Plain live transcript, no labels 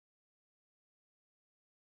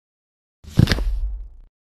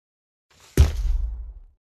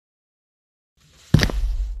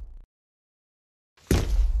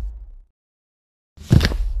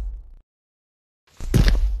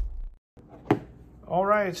All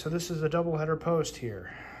right, so this is a doubleheader post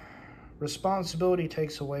here. Responsibility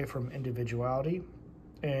takes away from individuality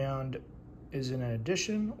and is it an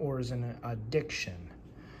addition or is it an addiction?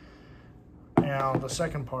 Now, the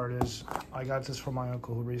second part is I got this from my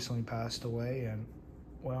uncle who recently passed away, and,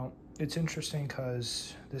 well, it's interesting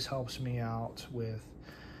because this helps me out with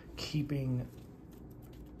keeping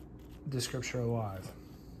the scripture alive,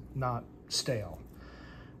 not stale.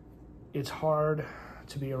 It's hard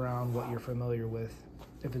to be around what you're familiar with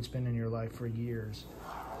if it's been in your life for years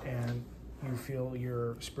and you feel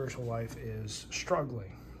your spiritual life is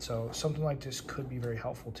struggling. So something like this could be very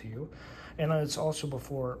helpful to you. And it's also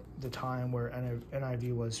before the time where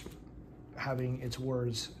NIV was having its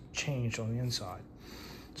words changed on the inside.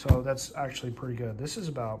 So that's actually pretty good. This is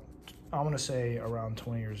about, I'm going to say around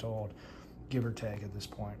 20 years old, give or take at this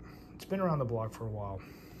point. It's been around the block for a while.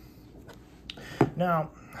 Now,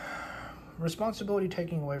 responsibility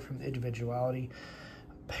taking away from individuality,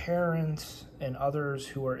 parents and others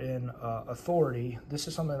who are in authority, this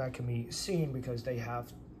is something that can be seen because they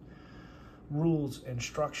have rules and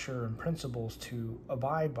structure and principles to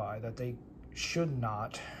abide by that they should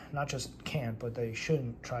not just can't, but they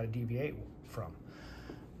shouldn't try to deviate from.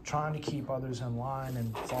 Trying to keep others in line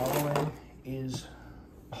and following is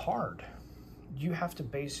hard. You have to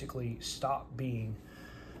basically stop being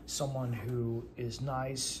someone who is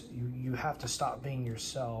nice. You have to stop being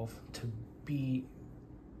yourself to be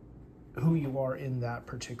who you are in that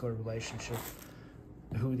particular relationship.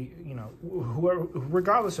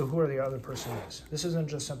 Regardless of who the other person is. This isn't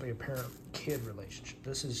just simply a parent-kid relationship.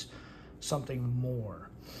 This is something more.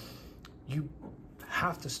 You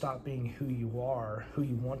have to stop being who you are, who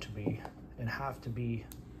you want to be, and have to be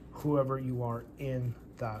whoever you are in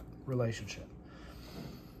that relationship.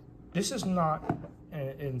 This is not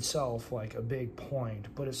in itself like a big point,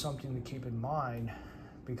 but it's something to keep in mind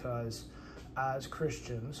because as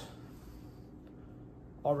Christians,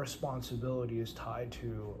 our responsibility is tied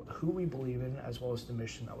to who we believe in as well as the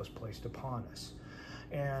mission that was placed upon us.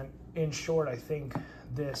 And in short, I think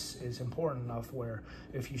this is important enough where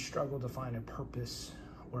if you struggle to find a purpose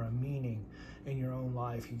or a meaning in your own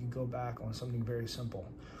life, you can go back on something very simple,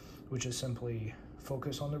 which is simply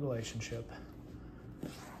focus on the relationship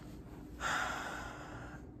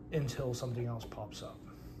until something else pops up.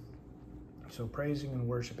 So praising and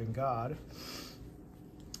worshiping God,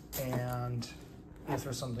 and if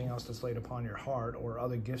there's something else that's laid upon your heart or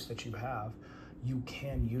other gifts that you have, you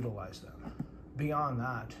can utilize them. Beyond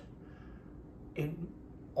that, it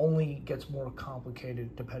only gets more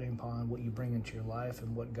complicated depending upon what you bring into your life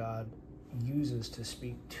and what God uses to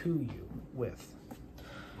speak to you with.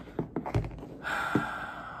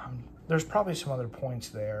 There's probably some other points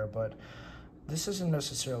there, but this isn't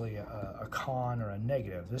necessarily a con or a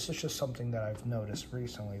negative. This is just something that I've noticed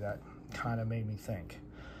recently that kind of made me think.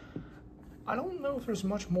 I don't know if there's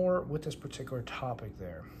much more with this particular topic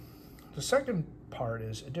there. The second part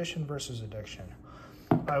is addition versus addiction.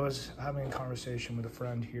 I was having a conversation with a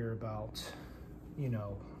friend here about,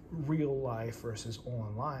 real life versus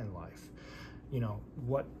online life.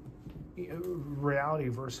 What reality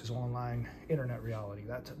versus online internet reality,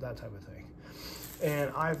 that type of thing. And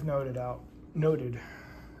I've noted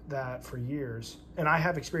that for years, and I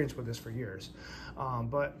have experience with this for years,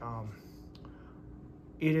 but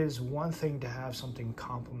it is one thing to have something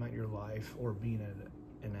complement your life or be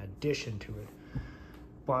an addition to it,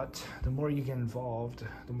 but the more you get involved,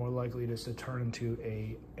 the more likely it is to turn into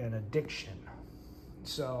an addiction.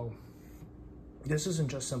 So this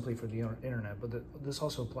isn't just simply for the internet, but this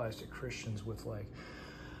also applies to Christians with like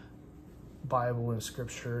Bible and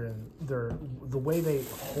scripture and the way they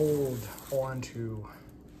hold on to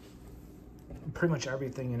pretty much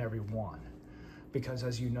everything and everyone. Because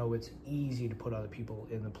as you know, it's easy to put other people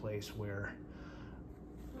in the place where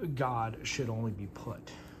God should only be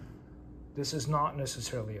put. This is not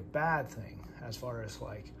necessarily a bad thing as far as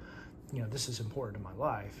like, this is important in my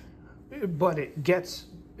life. But it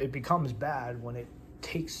becomes bad when it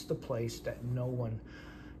takes the place that no one,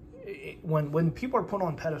 when people are put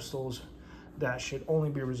on pedestals that should only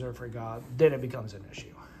be reserved for God, then it becomes an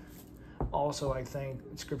issue. Also, I think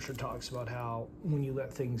scripture talks about how when you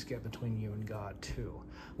let things get between you and God too,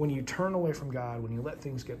 when you turn away from God, when you let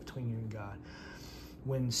things get between you and God,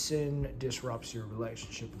 when sin disrupts your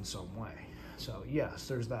relationship in some way. So yes,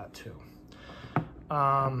 there's that too.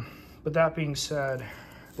 But that being said,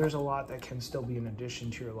 there's a lot that can still be an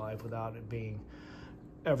addition to your life without it being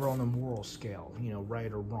ever on the moral scale,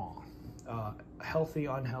 right or wrong. Healthy,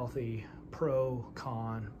 unhealthy, pro,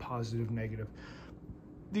 con, positive, negative.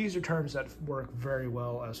 These are terms that work very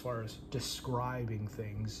well as far as describing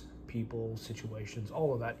things, people, situations,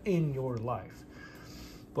 all of that in your life.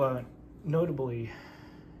 But notably,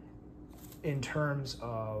 in terms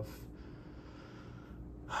of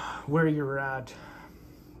where you're at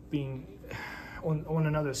being on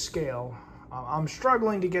another scale, I'm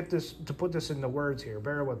struggling to get this, to put this into words here.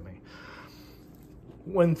 Bear with me.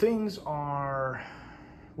 When you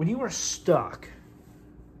are stuck,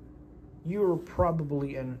 you're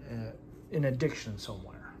probably in an addiction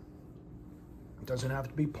somewhere. It doesn't have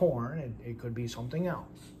to be porn. It could be something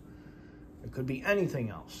else. It could be anything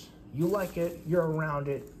else. You like it, you're around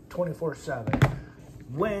it 24/7.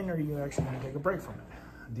 When are you actually going to take a break from it?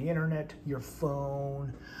 The internet, your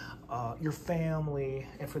phone, your family,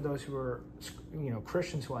 and for those who are,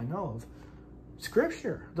 Christians who I know of,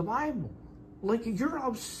 Scripture, the Bible. Like, you're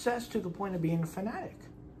obsessed to the point of being a fanatic.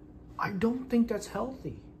 I don't think that's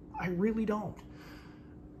healthy. I really don't.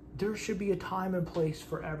 There should be a time and place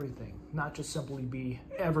for everything, not just simply be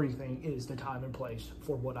everything is the time and place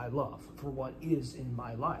for what I love, for what is in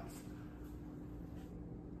my life.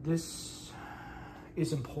 This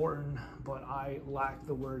is important, but I lack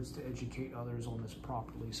the words to educate others on this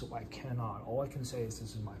properly, so I cannot. All I can say is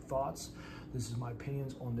this is my thoughts, this is my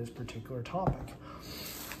opinions on this particular topic.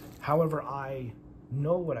 However, I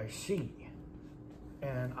know what I see,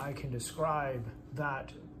 and I can describe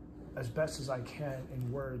that as best as I can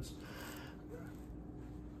in words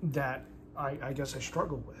that I guess I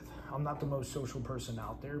struggle with. I'm not the most social person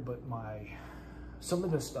out there, but some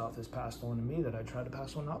of this stuff is passed on to me that I try to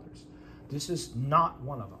pass on to others. This is not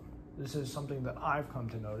one of them. This is something that I've come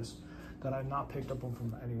to notice that I've not picked up on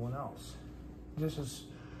from anyone else. This is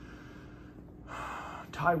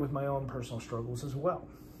tied with my own personal struggles as well.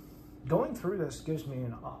 Going through this gives me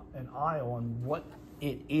an eye on what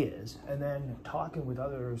it is, and then talking with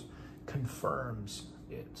others confirms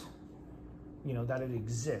it, that it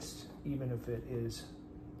exists, even if it is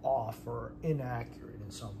off or inaccurate in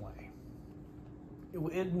some way.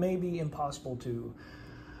 It may be impossible to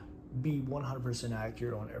be 100%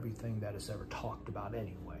 accurate on everything that is ever talked about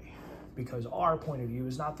anyway, because our point of view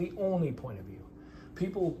is not the only point of view.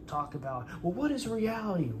 People talk about, well, what is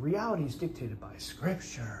reality? Reality is dictated by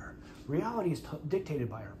Scripture. Reality is dictated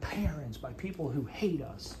by our parents, by people who hate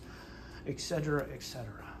us, etc.,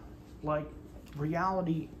 etc. Like,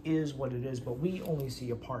 reality is what it is, but we only see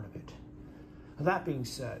a part of it. That being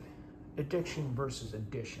said, addiction versus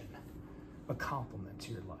addition, a compliment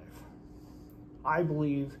to your life. I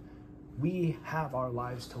believe we have our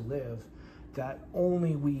lives to live that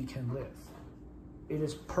only we can live. It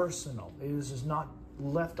is personal. It is not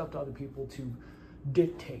left up to other people to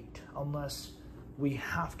dictate unless we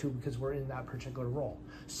have to, because we're in that particular role.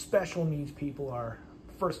 Special needs people are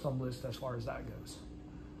first on the list as far as that goes.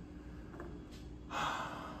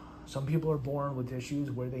 Some people are born with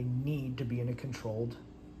issues where they need to be in a controlled,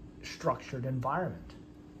 structured environment.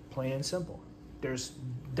 Plain and simple.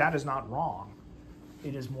 That is not wrong.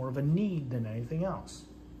 It is more of a need than anything else.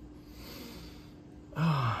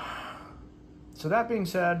 So that being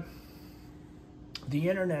said, the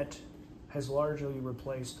internet has largely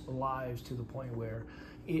replaced lives to the point where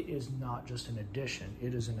it is not just an addition,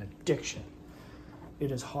 it is an addiction.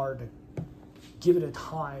 It is hard to give it a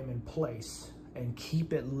time and place and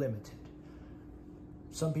keep it limited.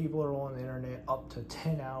 Some people are on the internet up to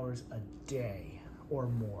 10 hours a day or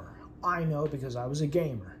more. I know because I was a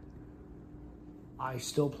gamer. I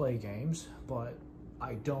still play games, but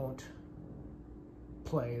I don't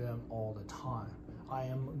play them all the time. I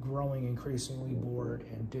am growing increasingly bored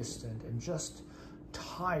and distant and just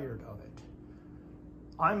tired of it.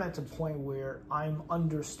 I'm at the point where I'm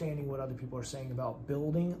understanding what other people are saying about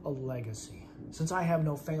building a legacy. Since I have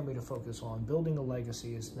no family to focus on, building a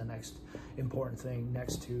legacy is the next important thing,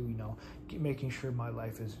 next to, making sure my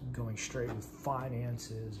life is going straight with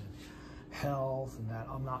finances and health, and that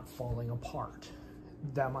I'm not falling apart,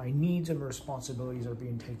 that my needs and responsibilities are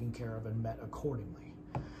being taken care of and met accordingly.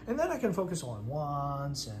 And then I can focus on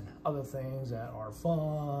wants and other things that are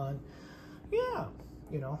fun. Yeah,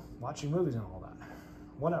 watching movies and all that.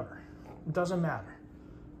 Whatever. It doesn't matter.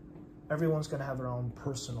 Everyone's going to have their own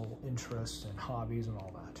personal interests and hobbies and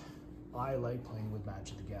all that. I like playing with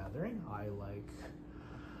Magic the Gathering. I like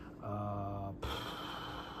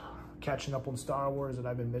catching up on Star Wars that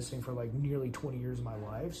I've been missing for like nearly 20 years of my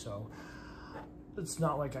life. So it's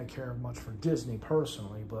not like I care much for Disney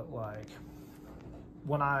personally, but like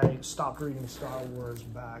when I stopped reading Star Wars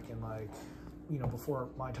back in before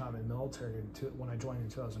my time in the military, when I joined in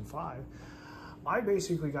 2005, I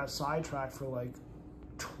basically got sidetracked for like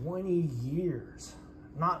 20 years.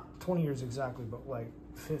 Not 20 years exactly, but like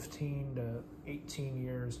 15 to 18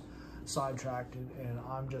 years sidetracked, and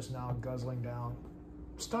I'm just now guzzling down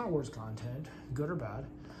Star Wars content, good or bad.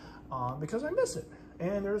 because I miss it.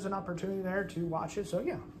 And there's an opportunity there to watch it. So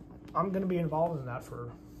yeah, I'm going to be involved in that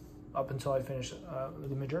for up until I finish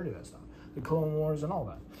the majority of that stuff. The Clone Wars and all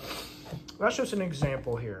that. That's just an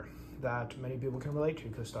example here that many people can relate to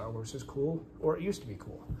because Star Wars is cool, or it used to be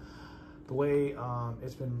cool. The way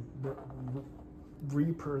it's been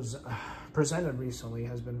presented recently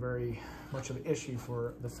has been very much of an issue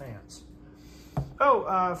for the fans.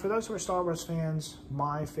 Oh, for those who are Star Wars fans,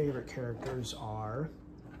 my favorite characters are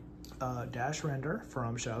Dash Rendar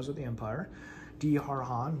from Shadows of the Empire, D.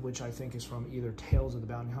 Harhan, which I think is from either Tales of the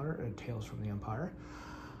Bounty Hunter or Tales from the Empire.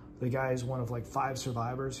 The guy is one of like 5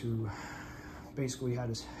 survivors who basically had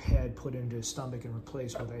his head put into his stomach and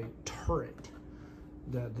replaced with a turret.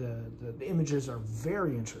 The images are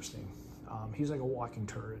very interesting. He's like a walking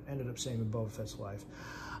turret. Ended up saving Boba Fett's life.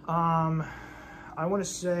 I want to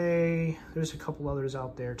say there's a couple others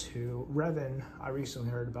out there too. Revan, I recently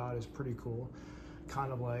heard about, is pretty cool.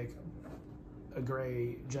 Kind of like a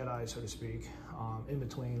gray Jedi, so to speak, in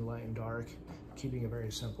between light and dark, keeping it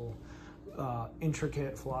very simple.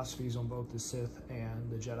 Intricate philosophies on both the Sith and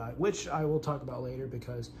the Jedi, which I will talk about later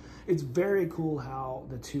because it's very cool how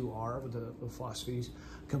the two are with the philosophies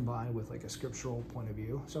combined with like a scriptural point of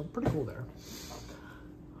view. So pretty cool there.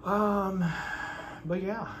 But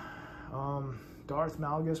yeah, Darth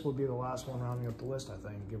Malgus will be the last one rounding up the list, I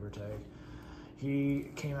think, give or take. He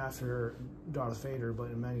came after Darth Vader,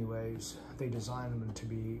 but in many ways they designed him to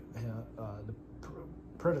be the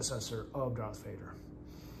predecessor of Darth Vader.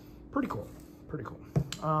 Pretty cool, pretty cool.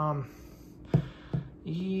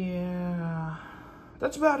 Yeah,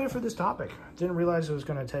 that's about it for this topic. Didn't realize it was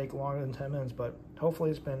going to take longer than 10 minutes, but hopefully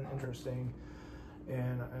it's been interesting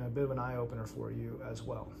and a bit of an eye-opener for you as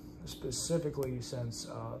well, specifically since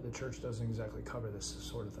the church doesn't exactly cover this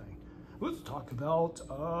sort of thing. Let's talk about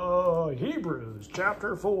Hebrews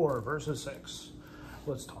chapter 4, verses 6.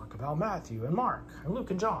 Let's talk about Matthew and Mark and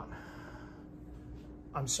Luke and John.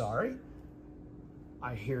 I'm sorry.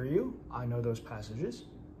 I hear you. I know those passages.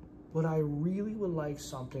 But I really would like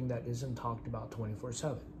something that isn't talked about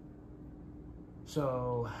 24/7.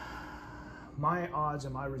 So my odds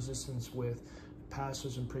and my resistance with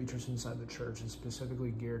pastors and preachers inside the church is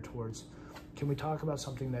specifically geared towards, can we talk about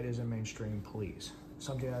something that isn't mainstream, please?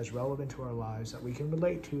 Something that is relevant to our lives that we can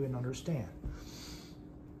relate to and understand.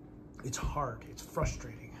 It's hard. It's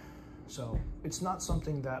frustrating. So it's not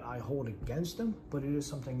something that I hold against them, but it is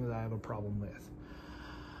something that I have a problem with.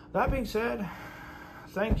 That being said,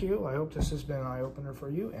 thank you. I hope this has been an eye-opener for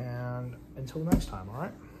you, and until next time, all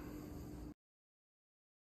right?